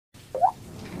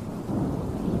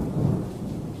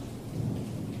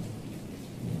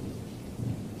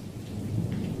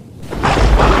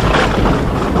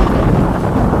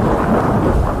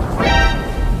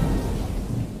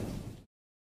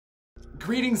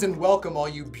Greetings and welcome, all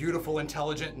you beautiful,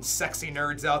 intelligent, and sexy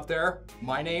nerds out there.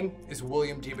 My name is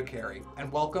William DeBacari, and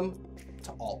welcome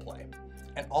to allPlay,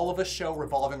 an all of us show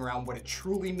revolving around what it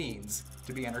truly means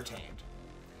to be entertained.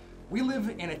 We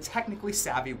live in a technically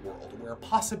savvy world where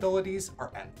possibilities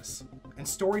are endless, and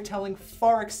storytelling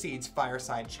far exceeds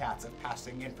fireside chats of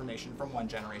passing information from one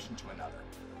generation to another.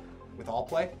 With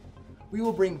allPlay, we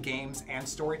will bring games and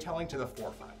storytelling to the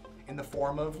forefront in the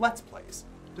form of Let's Plays,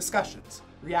 discussions,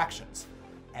 reactions,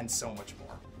 and so much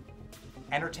more.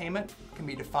 Entertainment can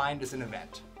be defined as an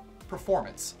event,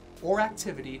 performance, or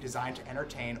activity designed to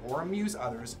entertain or amuse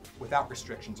others without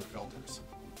restrictions or filters.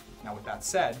 Now, with that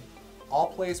said,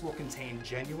 allPlays will contain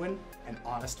genuine and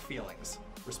honest feelings,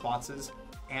 responses,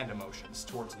 and emotions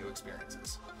towards new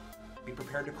experiences. Be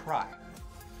prepared to cry,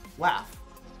 laugh,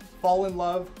 fall in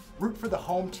love, root for the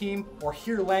home team, or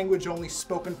hear language only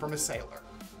spoken from a sailor.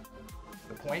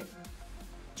 The point?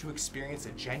 To experience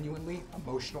a genuinely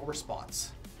emotional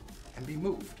response and be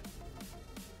moved.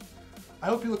 I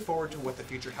hope you look forward to what the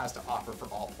future has to offer for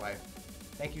allPlay.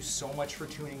 Thank you so much for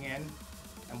tuning in,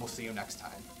 and we'll see you next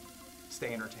time.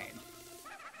 Stay entertained.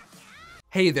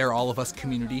 Hey there, all of us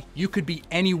community. You could be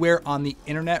anywhere on the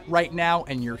internet right now,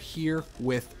 and you're here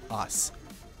with us.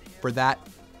 For that,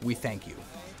 we thank you.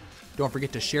 Don't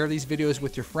forget to share these videos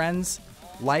with your friends,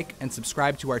 like and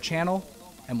subscribe to our channel,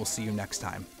 and we'll see you next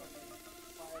time.